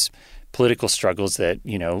again, there's political struggles that,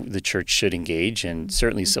 the church should engage in.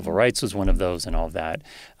 Certainly civil rights was one of those and all of that.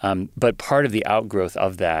 But part of the outgrowth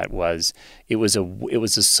of that was it was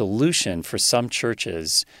a solution for some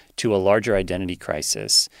churches to a larger identity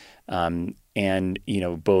crisis. And,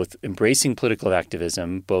 both embracing political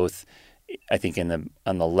activism, both I think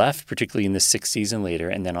on the left, particularly in the 60s and later,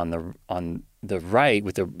 and then on the right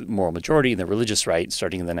with the moral majority and the religious right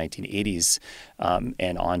starting in the 1980s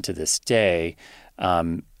and on to this day,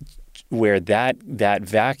 where that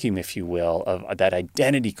vacuum, if you will, of that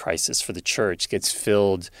identity crisis for the church gets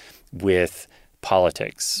filled with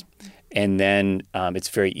politics. And then it's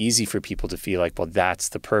very easy for people to feel like, well, that's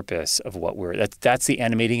the purpose of what that's the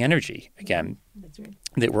animating energy, again,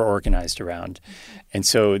 that we're organized around. And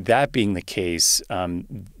so that being the case,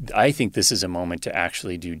 I think this is a moment to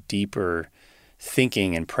actually do deeper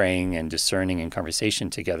thinking and praying and discerning and conversation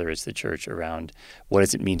together as the church around what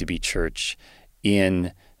does it mean to be church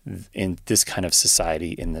in this kind of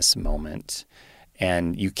society in this moment.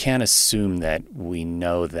 And you can't assume that we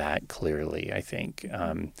know that clearly, I think.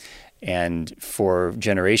 And for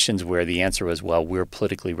generations where the answer was, well, we're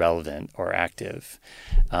politically relevant or active,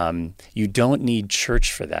 you don't need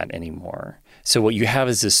church for that anymore. So what you have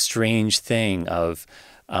is this strange thing of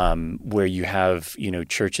where you have,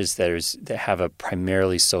 churches that have a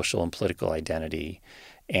primarily social and political identity,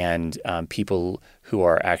 and people who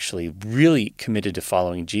are actually really committed to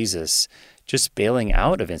following Jesus just bailing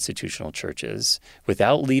out of institutional churches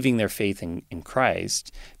without leaving their faith in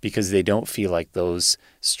Christ because they don't feel like those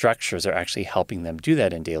structures are actually helping them do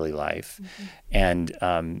that in daily life. And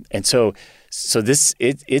so this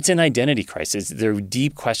it's an identity crisis. There are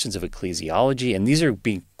deep questions of ecclesiology, and these are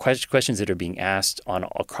being questions that are being asked on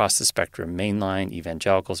across the spectrum. Mainline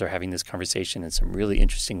evangelicals are having this conversation in some really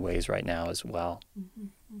interesting ways right now as well.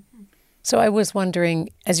 So I was wondering,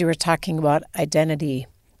 as you were talking about identity,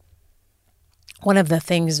 one of the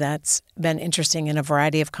things that's been interesting in a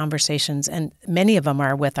variety of conversations, and many of them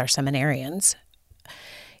are with our seminarians,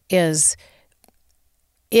 is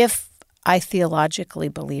if I theologically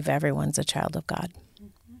believe everyone's a child of God,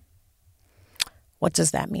 what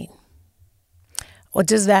does that mean? What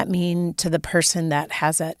does that mean to the person that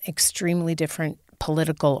has an extremely different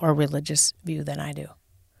political or religious view than I do?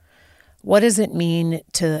 What does it mean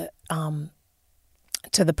to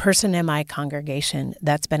the person in my congregation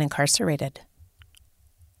that's been incarcerated?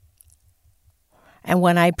 And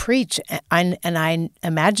when I preach, and I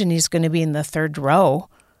imagine he's going to be in the third row,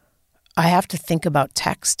 I have to think about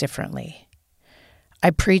text differently.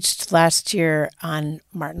 I preached last year on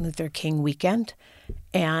Martin Luther King weekend,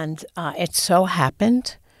 and it so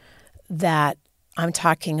happened that I'm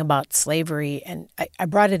talking about slavery, and I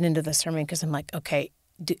brought it into the sermon because I'm like, okay,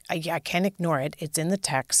 I can't ignore it. It's in the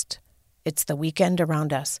text. It's the weekend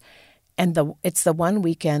around us. And it's the one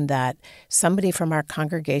weekend that somebody from our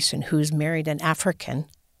congregation who's married an African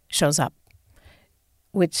shows up,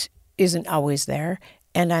 which isn't always there.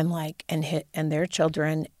 And I'm like, and their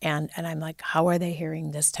children, and I'm like, how are they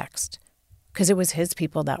hearing this text? Because it was his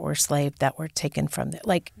people that were enslaved, that were taken from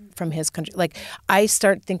his country. Like, I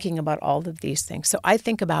start thinking about all of these things. So I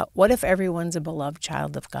think about, what if everyone's a beloved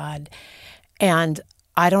child of God, and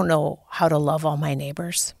I don't know how to love all my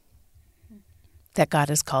neighbors that God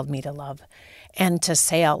has called me to love. And to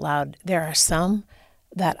say out loud, there are some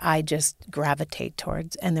that I just gravitate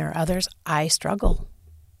towards, and there are others I struggle,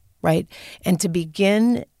 right? And to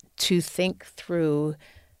begin to think through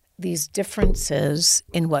these differences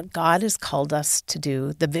in what God has called us to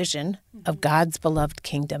do, the vision of God's beloved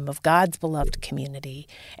kingdom, of God's beloved community,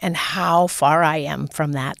 and how far I am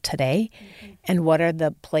from that today, and what are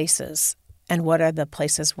the places,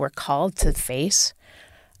 we're called to face.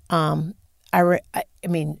 I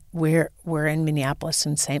mean, we're in Minneapolis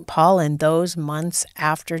and St. Paul, and those months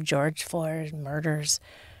after George Floyd's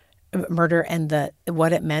murder, and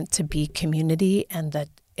what it meant to be community, and that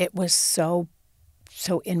it was so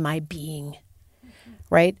in my being,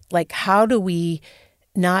 right? Like, how do we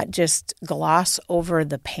not just gloss over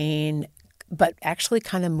the pain, but actually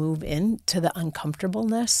kind of move into the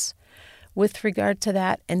uncomfortableness with regard to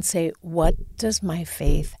that, and say, what does my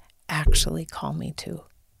faith actually call me to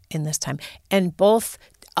in this time? And both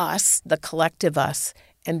us, the collective us,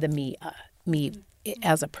 and the me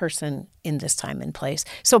as a person in this time and place.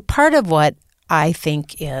 So part of what I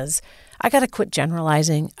think is, I got to quit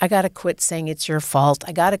generalizing. I got to quit saying it's your fault.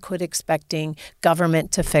 I got to quit expecting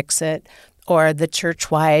government to fix it, or the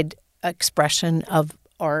church-wide expression of,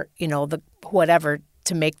 or, the whatever,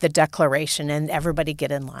 to make the declaration and everybody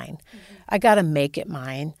get in line. I got to make it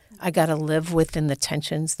mine. I got to live within the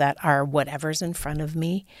tensions that are whatever's in front of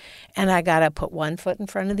me. And I got to put one foot in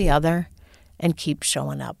front of the other and keep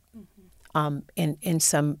showing up in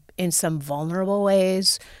some vulnerable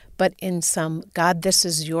ways, but in some, God, this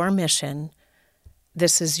is your mission.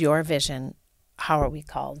 This is your vision. How are we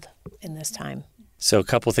called in this time? So a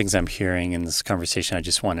couple things I'm hearing in this conversation I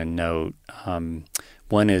just want to note.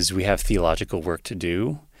 One is we have theological work to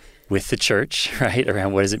do with the church, right,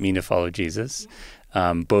 around what does it mean to follow Jesus.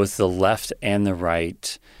 Both the left and the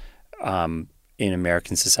right in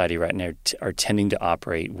American society right now are tending to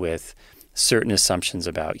operate with certain assumptions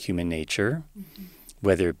about human nature,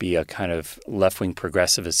 whether it be a kind of left-wing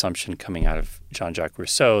progressive assumption coming out of Jean-Jacques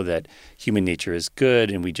Rousseau that human nature is good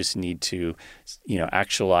and we just need to,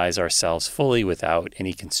 actualize ourselves fully without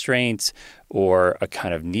any constraints, or a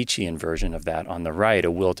kind of Nietzschean version of that on the right,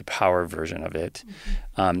 a will to power version of it.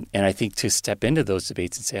 And I think to step into those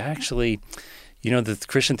debates and say, actually, the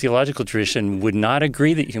Christian theological tradition would not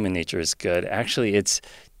agree that human nature is good. Actually, it's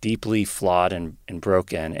deeply flawed and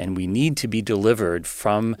broken, and we need to be delivered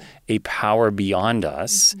from a power beyond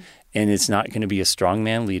us. And it's not going to be a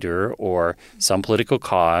strongman leader or some political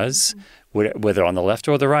cause, whether on the left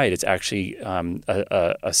or the right. It's actually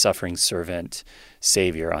a suffering servant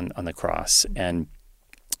Savior on the cross. And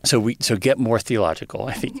So get more theological,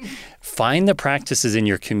 I think. Find the practices in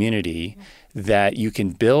your community that you can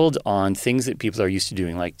build on things that people are used to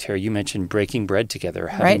doing. Like, Terry, you mentioned breaking bread together,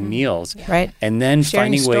 having meals. Right. And then Sharing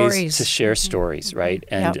finding stories. ways to share stories, right?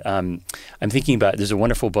 And I'm thinking about, there's a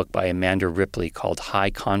wonderful book by Amanda Ripley called High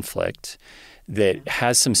Conflict that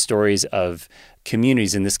has some stories of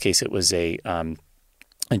communities. In this case, it was a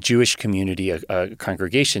Jewish community, a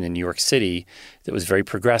congregation in New York City that was very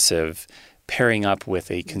progressive, pairing up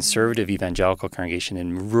with a conservative evangelical congregation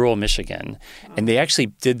in rural Michigan. And they actually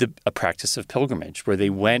did a practice of pilgrimage where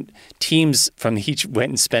teams from each went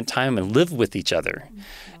and spent time and lived with each other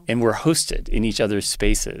and were hosted in each other's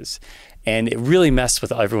spaces. And it really messed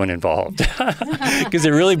with everyone involved because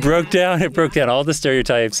it really broke down all the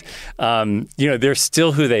stereotypes. They're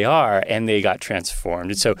still who they are, and they got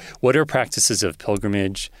transformed. And so what are practices of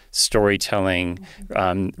pilgrimage, storytelling,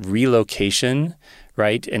 relocation,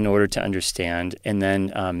 right, in order to understand? And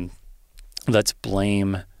then let's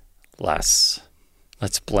blame less.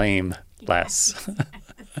 Let's blame less.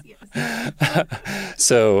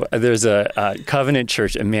 So there's a Covenant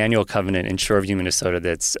Church, Emmanuel Covenant in Shoreview, Minnesota,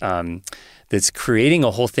 that's creating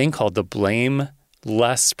a whole thing called the Blame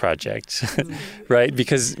Less Project, right?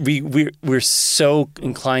 Because we're so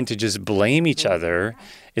inclined to just blame each other.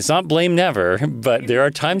 It's not blame never, but there are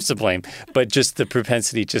times to blame. But just the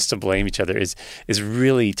propensity just to blame each other is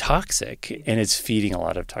really toxic, and it's feeding a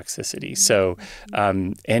lot of toxicity. So,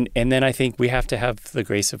 and then I think we have to have the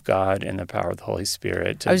grace of God and the power of the Holy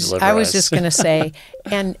Spirit to deliver us. I was just going to say,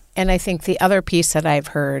 and I think the other piece that I've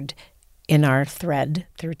heard in our thread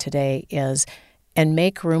through today is, and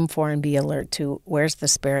make room for and be alert to, where's the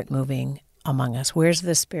Spirit moving among us? Where's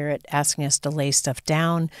the Spirit asking us to lay stuff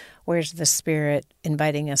down? Where's the Spirit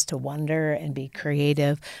inviting us to wonder and be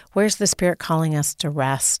creative? Where's the Spirit calling us to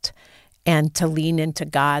rest and to lean into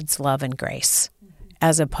God's love and grace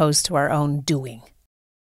as opposed to our own doing?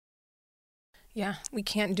 Yeah, we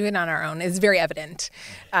can't do it on our own. It's very evident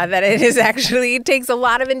that it takes a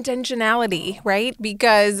lot of intentionality, right?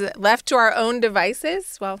 Because left to our own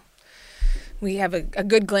devices, well, we have a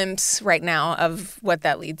good glimpse right now of what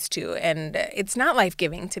that leads to. And it's not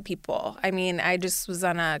life-giving to people. I mean, I just was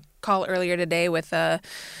on a call earlier today with a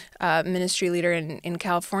ministry leader in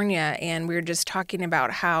California, and we were just talking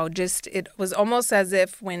about how it was almost as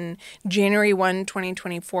if when January 1,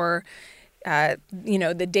 2024,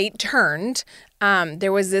 the date turned,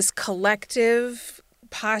 there was this collective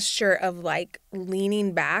posture of like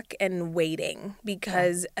leaning back and waiting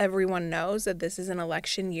because everyone knows that this is an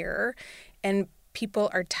election year and people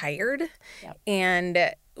are tired. Yep. And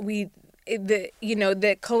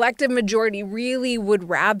the collective majority really would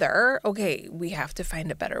rather, we have to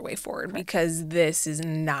find a better way forward because this is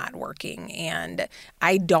not working. And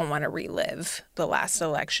I don't want to relive the last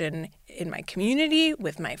election in my community,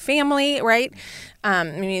 with my family, right?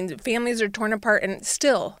 Families are torn apart and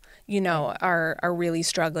still, are really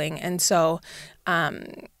struggling. And so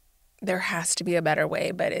there has to be a better way,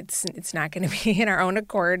 but it's not going to be in our own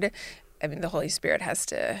accord. I mean, the Holy Spirit has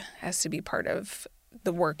to be part of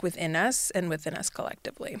the work within us and within us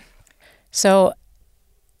collectively. So,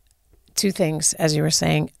 two things, as you were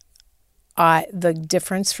saying. The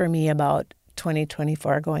difference for me about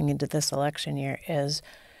 2024 going into this election year is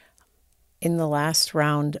in the last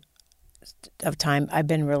round of time, I've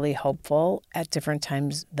been really hopeful at different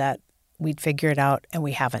times that we'd figure it out, and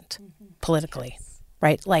we haven't politically.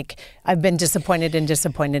 Right? Like, I've been disappointed, and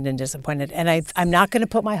I'm not going to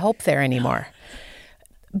put my hope there anymore.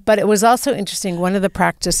 But it was also interesting. One of the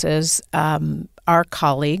practices, our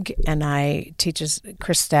colleague and I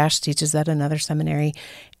Chris Stash teaches at another seminary,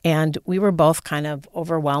 and we were both kind of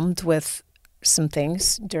overwhelmed with some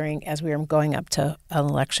things as we were going up to an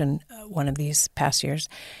election one of these past years.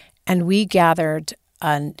 And we gathered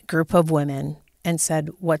a group of women and said,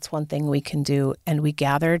 what's one thing we can do? And we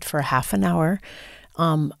gathered for half an hour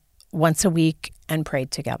once a week and prayed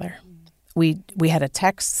together. We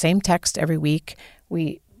had same text every week.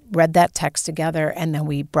 We read that text together, and then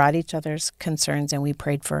we brought each other's concerns and we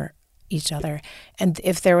prayed for each other. And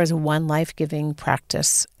if there was one life-giving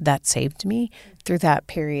practice that saved me through that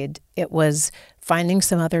period, it was finding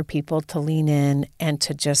some other people to lean in and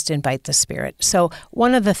to just invite the Spirit. So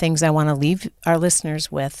one of the things I want to leave our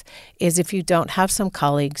listeners with is, if you don't have some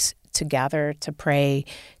colleagues to gather, to pray,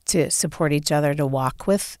 to support each other, to walk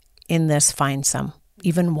with in this, find some,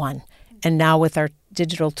 even one. And now with our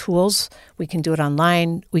digital tools, we can do it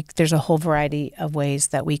online. There's a whole variety of ways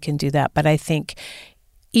that we can do that. But I think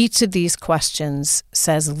each of these questions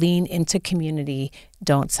says lean into community,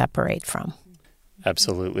 don't separate from.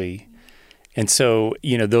 Absolutely. And so,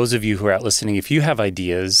 those of you who are out listening, if you have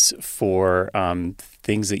ideas for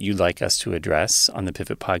things that you'd like us to address on the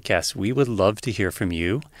Pivot Podcast, we would love to hear from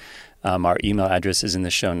you. Our email address is in the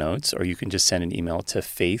show notes, or you can just send an email to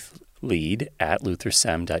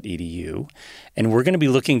faithlead@luthersem.edu. And we're going to be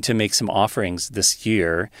looking to make some offerings this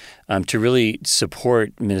year to really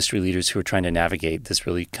support ministry leaders who are trying to navigate this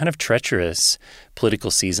really kind of treacherous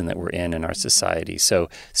political season that we're in our society. So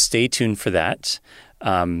stay tuned for that.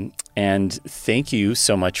 And thank you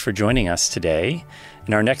so much for joining us today.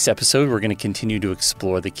 In our next episode, we're going to continue to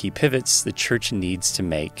explore the key pivots the church needs to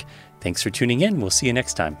make. Thanks for tuning in. We'll see you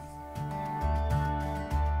next time.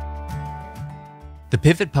 The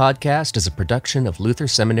Pivot Podcast is a production of Luther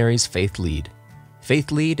Seminary's Faith Lead.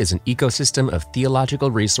 Faith Lead is an ecosystem of theological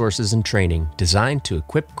resources and training designed to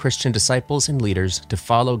equip Christian disciples and leaders to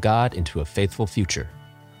follow God into a faithful future.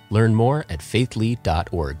 Learn more at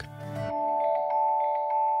faithlead.org.